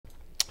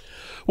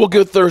Well,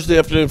 good Thursday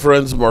afternoon,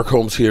 friends. Mark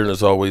Holmes here, and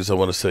as always, I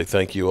want to say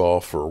thank you all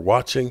for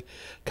watching,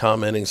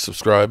 commenting,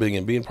 subscribing,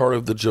 and being part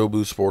of the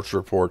Jobu Sports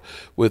Report.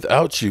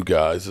 Without you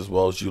guys, as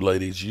well as you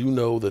ladies, you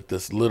know that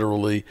this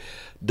literally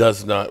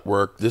does not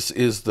work. This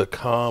is the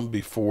calm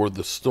before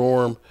the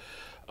storm.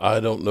 I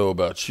don't know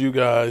about you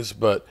guys,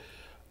 but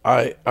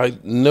I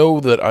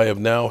know that I have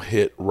now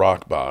hit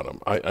rock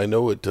bottom. I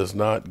know it does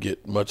not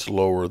get much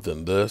lower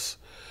than this.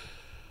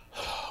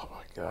 Oh,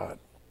 my God.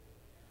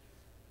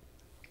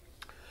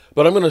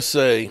 But I'm going to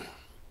say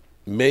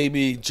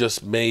maybe,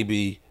 just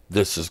maybe,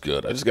 this is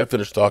good. I just got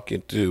finished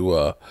talking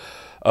to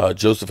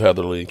Joseph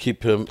Heatherly, and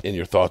keep him in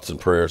your thoughts and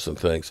prayers and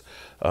things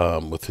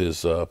with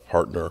his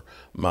partner,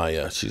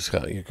 Maya. She's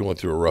going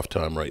through a rough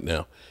time right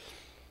now.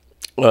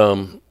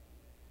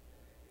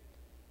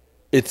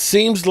 It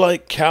seems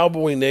like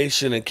Cowboy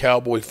Nation and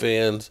Cowboy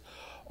fans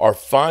are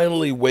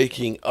finally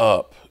waking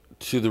up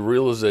to the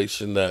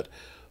realization that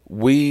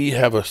we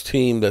have a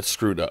team that's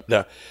screwed up.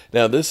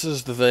 Now this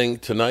is the thing.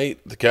 Tonight,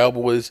 the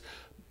Cowboys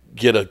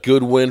get a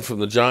good win from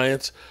the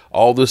Giants.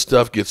 All this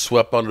stuff gets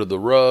swept under the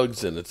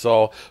rugs, and it's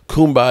all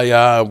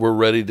kumbaya. We're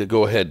ready to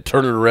go ahead,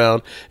 turn it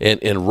around,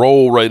 and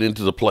roll right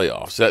into the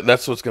playoffs.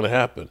 That's what's going to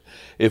happen.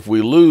 If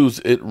we lose,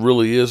 it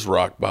really is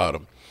rock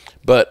bottom.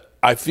 But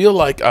I feel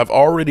like I've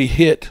already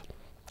hit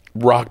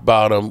rock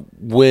bottom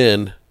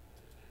when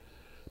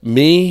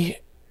me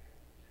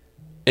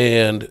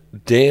and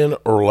Dan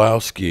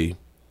Orlowski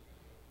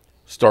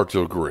start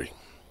to agree.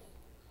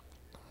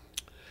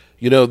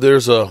 You know,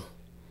 there's a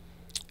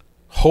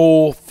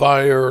whole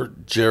fire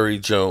Jerry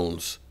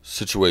Jones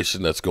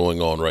situation that's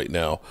going on right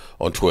now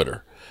on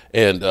Twitter.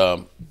 And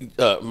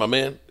my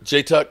man,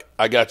 J-Tuck,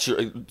 I got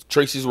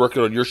Tracy's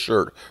working on your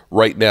shirt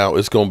right now.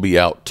 It's going to be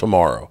out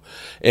tomorrow.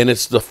 And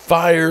it's the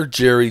fire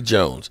Jerry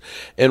Jones.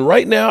 And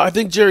right now, I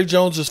think Jerry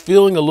Jones is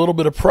feeling a little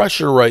bit of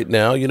pressure right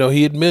now. You know,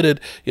 he admitted,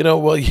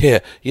 well, yeah,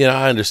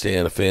 I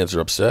understand the fans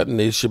are upset and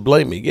they should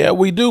blame me. Yeah,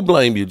 we do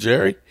blame you,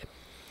 Jerry.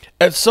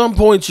 At some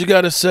point, you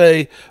got to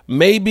say,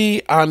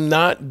 maybe I'm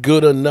not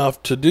good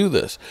enough to do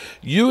this.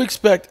 You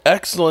expect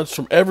excellence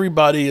from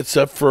everybody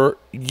except for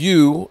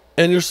you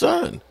and your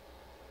son.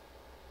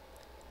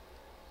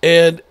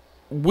 And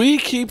we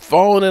keep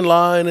falling in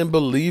line and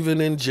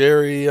believing in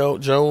Jerry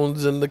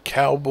Jones and the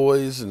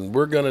Cowboys, and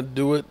we're going to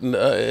do it.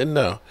 And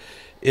no,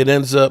 it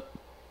ends up,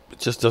 it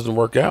just doesn't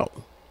work out.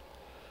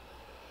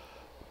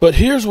 But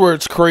here's where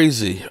it's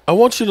crazy. I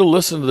want you to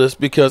listen to this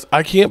because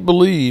I can't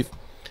believe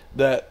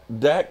that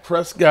Dak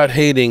Prescott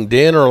hating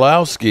Dan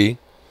Orlowski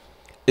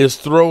is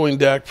throwing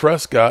Dak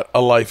Prescott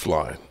a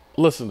lifeline.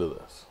 Listen to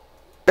this.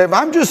 If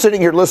I'm just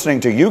sitting here listening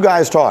to you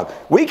guys talk,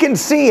 we can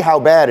see how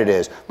bad it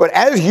is. But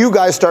as you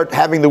guys start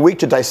having the week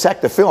to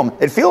dissect the film,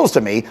 it feels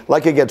to me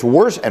like it gets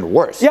worse and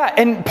worse. Yeah,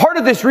 and part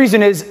of this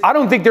reason is I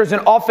don't think there's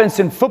an offense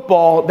in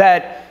football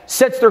that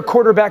sets their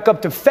quarterback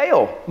up to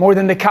fail more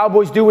than the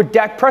Cowboys do with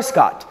Dak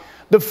Prescott.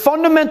 The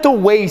fundamental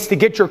ways to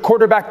get your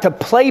quarterback to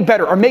play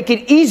better or make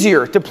it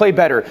easier to play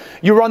better.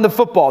 You run the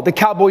football, the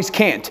Cowboys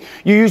can't.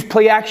 You use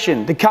play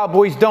action, the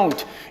Cowboys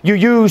don't. You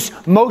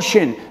use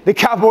motion, the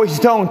Cowboys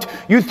don't.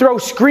 You throw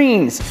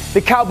screens,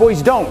 the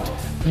Cowboys don't.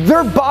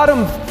 They're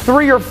bottom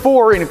 3 or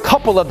 4 in a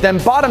couple of them,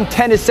 bottom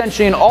 10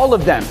 essentially in all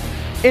of them.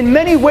 In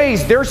many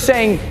ways, they're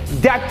saying,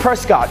 Dak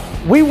Prescott,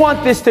 we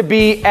want this to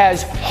be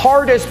as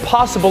hard as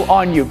possible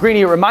on you.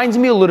 Greeny, it reminds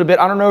me a little bit,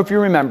 I don't know if you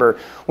remember,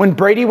 when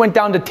Brady went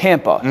down to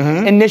Tampa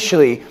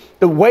initially,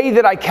 the way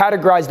that I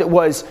categorized it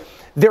was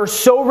they're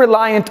so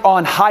reliant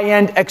on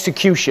high-end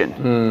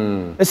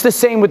execution. It's the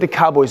same with the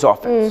Cowboys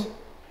offense.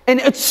 And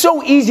it's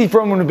so easy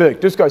for everyone to be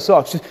like, this guy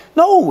sucks.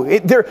 No,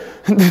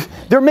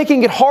 they're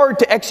making it hard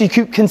to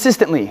execute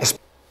consistently.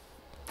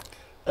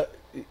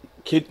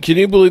 Can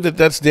you believe that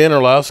that's Dan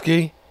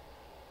Orlowski?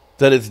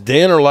 That it's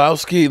Dan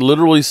Orlowski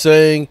literally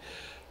saying,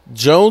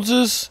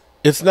 Joneses,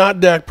 it's not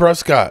Dak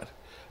Prescott.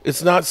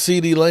 It's not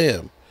CeeDee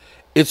Lamb.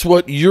 It's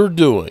what you're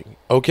doing,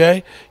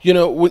 okay? You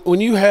know,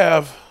 when you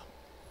have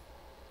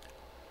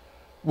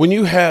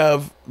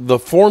the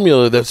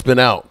formula that's been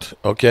out,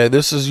 okay,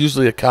 this is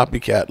usually a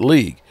copycat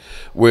league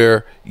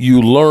where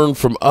you learn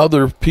from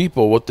other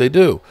people what they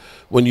do.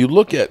 When you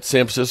look at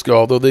San Francisco,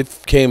 although they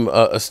came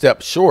a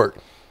step short,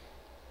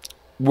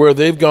 where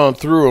they've gone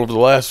through over the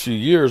last few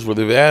years, where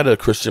they've added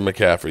Christian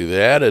McCaffrey,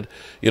 they added,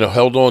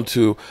 held on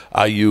to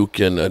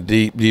Ayuk and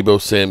Deebo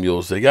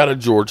Samuels. They got a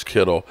George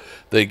Kittle.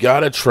 They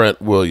got a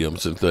Trent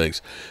Williams and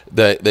things.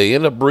 They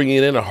ended up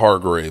bringing in a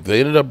Hargrave. They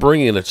ended up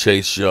bringing in a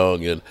Chase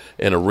Young and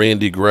a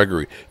Randy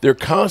Gregory. They're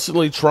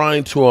constantly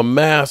trying to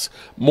amass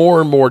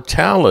more and more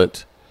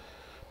talent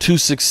to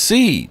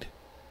succeed.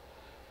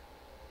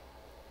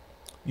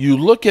 You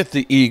look at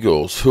the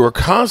Eagles, who are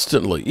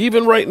constantly,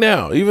 even right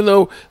now, even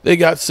though they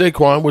got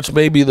Saquon, which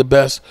may be the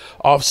best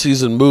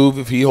offseason move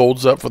if he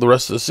holds up for the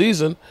rest of the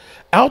season,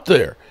 out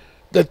there,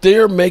 that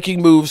they're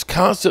making moves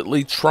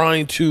constantly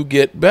trying to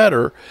get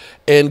better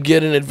and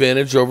get an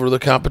advantage over the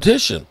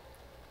competition.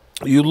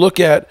 You look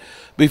at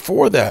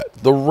before that,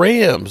 the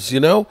Rams,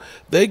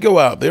 they go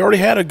out. They already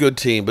had a good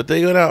team, but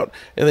they went out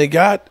and they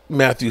got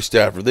Matthew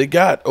Stafford. They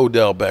got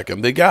Odell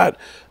Beckham. They got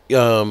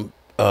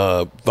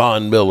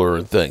Von Miller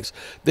and things.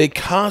 They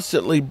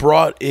constantly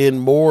brought in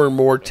more and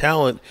more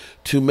talent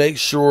to make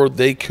sure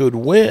they could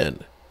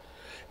win.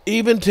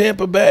 Even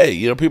Tampa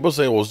Bay, people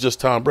say, well, it's just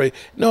Tom Brady.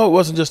 No, it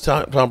wasn't just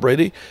Tom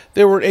Brady.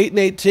 They were an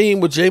 8-8 team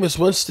with Jameis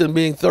Winston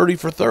being 30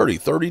 for 30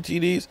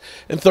 TDs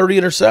and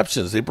 30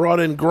 interceptions. They brought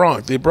in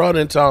Gronk. They brought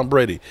in Tom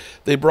Brady.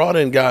 They brought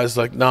in guys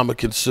like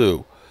Ndamukong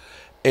Suh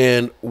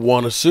and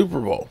won a Super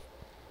Bowl.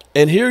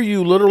 And here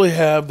you literally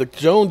have the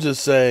Joneses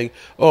saying,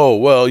 oh,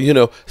 well,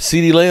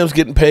 CeeDee Lamb's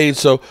getting paid,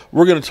 so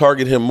we're going to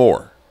target him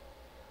more.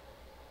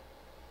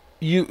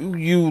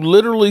 You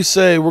literally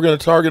say we're going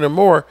to target him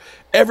more.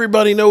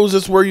 Everybody knows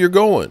that's where you're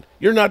going.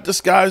 You're not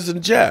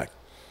disguising Jack.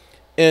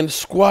 And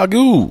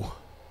Squagoo,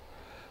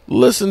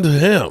 listen to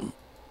him.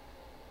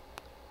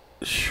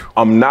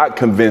 I'm not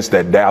convinced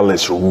that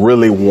Dallas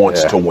really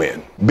wants to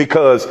win,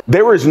 because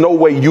there is no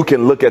way you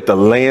can look at the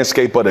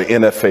landscape of the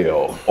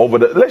NFL over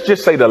let's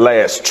just say the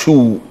last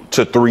 2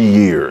 to 3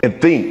 years and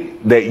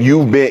think that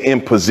you've been in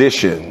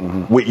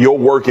position with your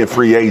work in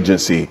free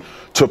agency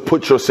to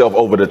put yourself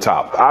over the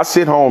top. I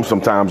sit home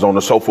sometimes on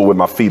the sofa with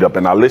my feet up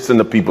and I listen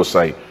to people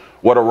say,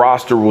 well, the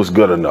roster was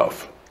good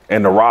enough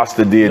and the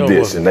roster did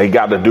this and they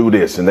got to do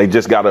this and they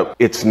just got to.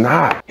 It's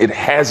not. It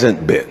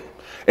hasn't been.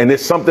 And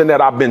it's something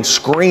that I've been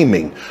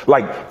screaming.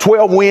 Like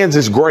 12 wins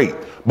is great.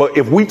 But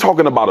if we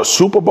talking about a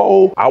Super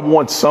Bowl, I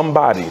want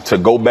somebody to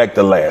go back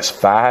the last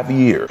 5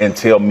 years and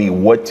tell me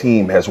what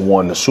team has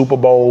won the Super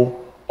Bowl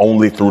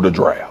only through the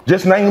draft.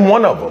 Just name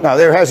one of them. No,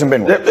 there hasn't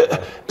been one.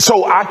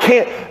 So I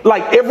can't,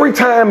 every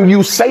time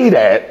you say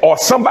that or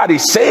somebody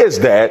says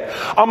that,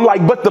 I'm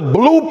like, but the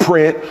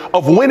blueprint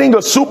of winning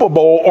a Super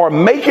Bowl or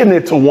making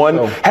it to one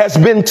has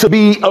been to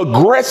be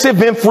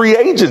aggressive in free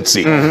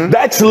agency.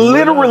 That's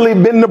literally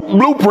been the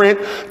blueprint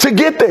to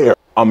get there.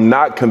 I'm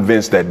not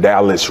convinced that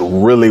Dallas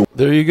really.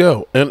 There you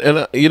go. And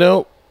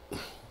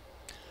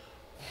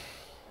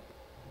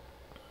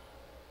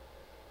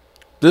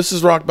this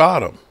is rock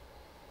bottom.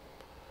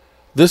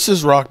 This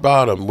is rock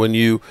bottom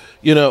when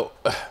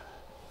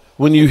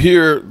when you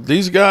hear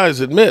these guys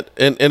admit,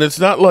 and it's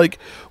not like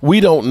we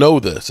don't know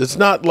this. It's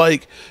not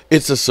like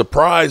it's a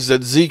surprise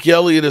that Zeke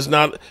Elliott is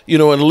not,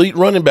 an elite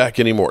running back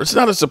anymore. It's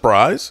not a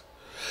surprise.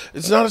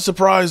 It's not a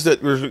surprise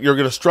that you're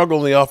going to struggle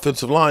in the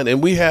offensive line.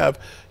 And we have,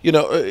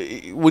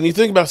 when you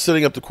think about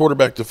setting up the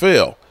quarterback to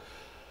fail,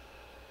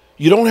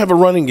 you don't have a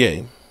running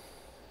game,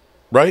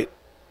 right?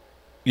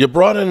 You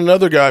brought in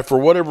another guy for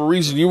whatever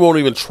reason. You won't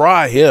even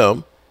try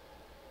him.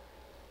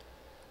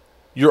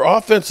 Your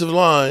offensive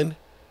line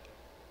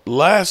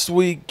last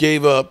week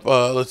gave up,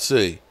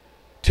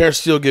 Terrence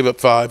Steele gave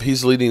up 5.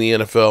 He's leading the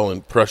NFL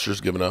in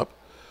pressures given up.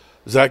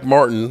 Zach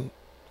Martin,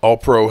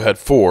 All-Pro, had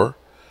 4.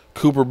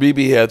 Cooper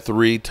Beebe had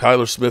 3.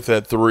 Tyler Smith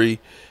had 3.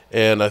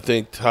 And I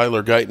think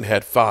Tyler Guyton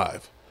had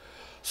 5.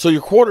 So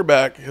your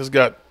quarterback has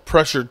got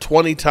pressured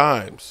 20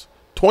 times.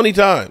 20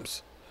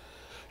 times.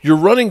 Your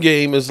running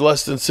game is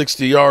less than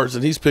 60 yards,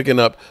 and he's picking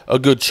up a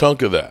good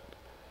chunk of that.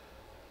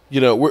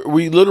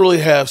 We literally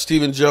have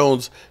Stephen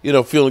Jones,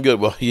 feeling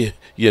good. Well,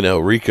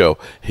 Rico,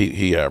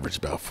 he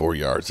averaged about 4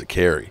 yards a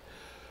carry.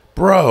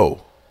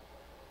 Bro,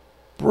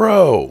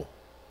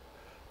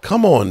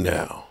 come on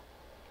now.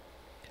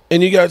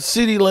 And you got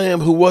CeeDee Lamb,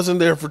 who wasn't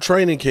there for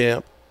training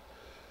camp,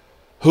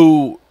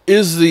 who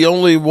is the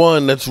only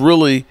one that's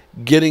really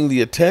getting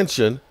the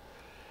attention.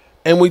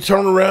 And we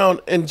turn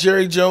around and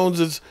Jerry Jones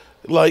is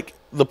like,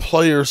 the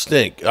players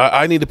stink.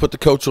 I need to put the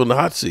coach on the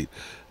hot seat.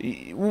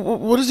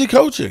 What is he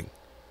coaching?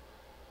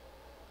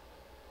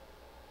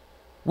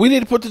 We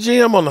need to put the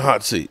GM on the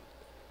hot seat.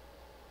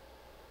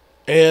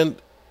 And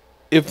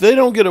if they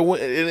don't get a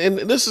win, and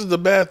this is the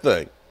bad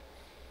thing,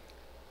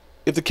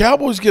 if the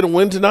Cowboys get a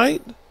win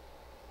tonight,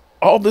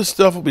 all this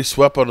stuff will be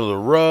swept under the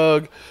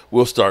rug.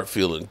 We'll start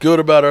feeling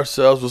good about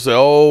ourselves. We'll say,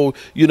 oh,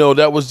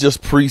 that was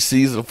just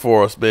preseason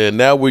for us, man.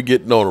 Now we're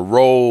getting on a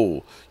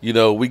roll.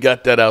 We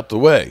got that out the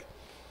way.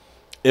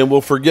 And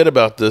we'll forget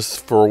about this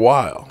for a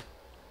while.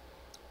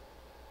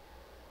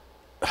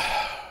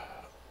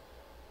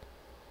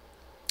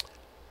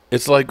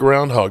 It's like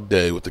Groundhog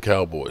Day with the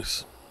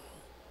Cowboys.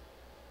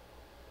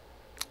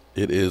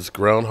 It is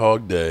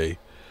Groundhog Day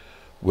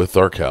with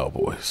our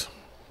Cowboys.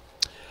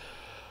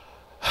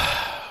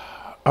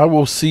 I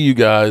will see you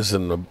guys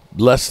in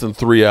less than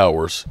 3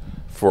 hours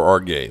for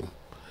our game.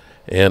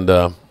 And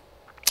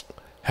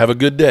have a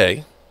good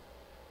day.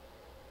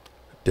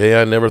 A day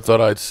I never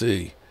thought I'd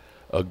see.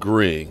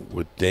 Agreeing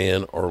with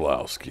Dan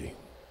Orlowski.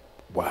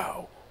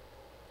 Wow.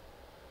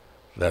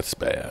 That's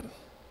bad.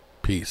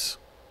 Peace.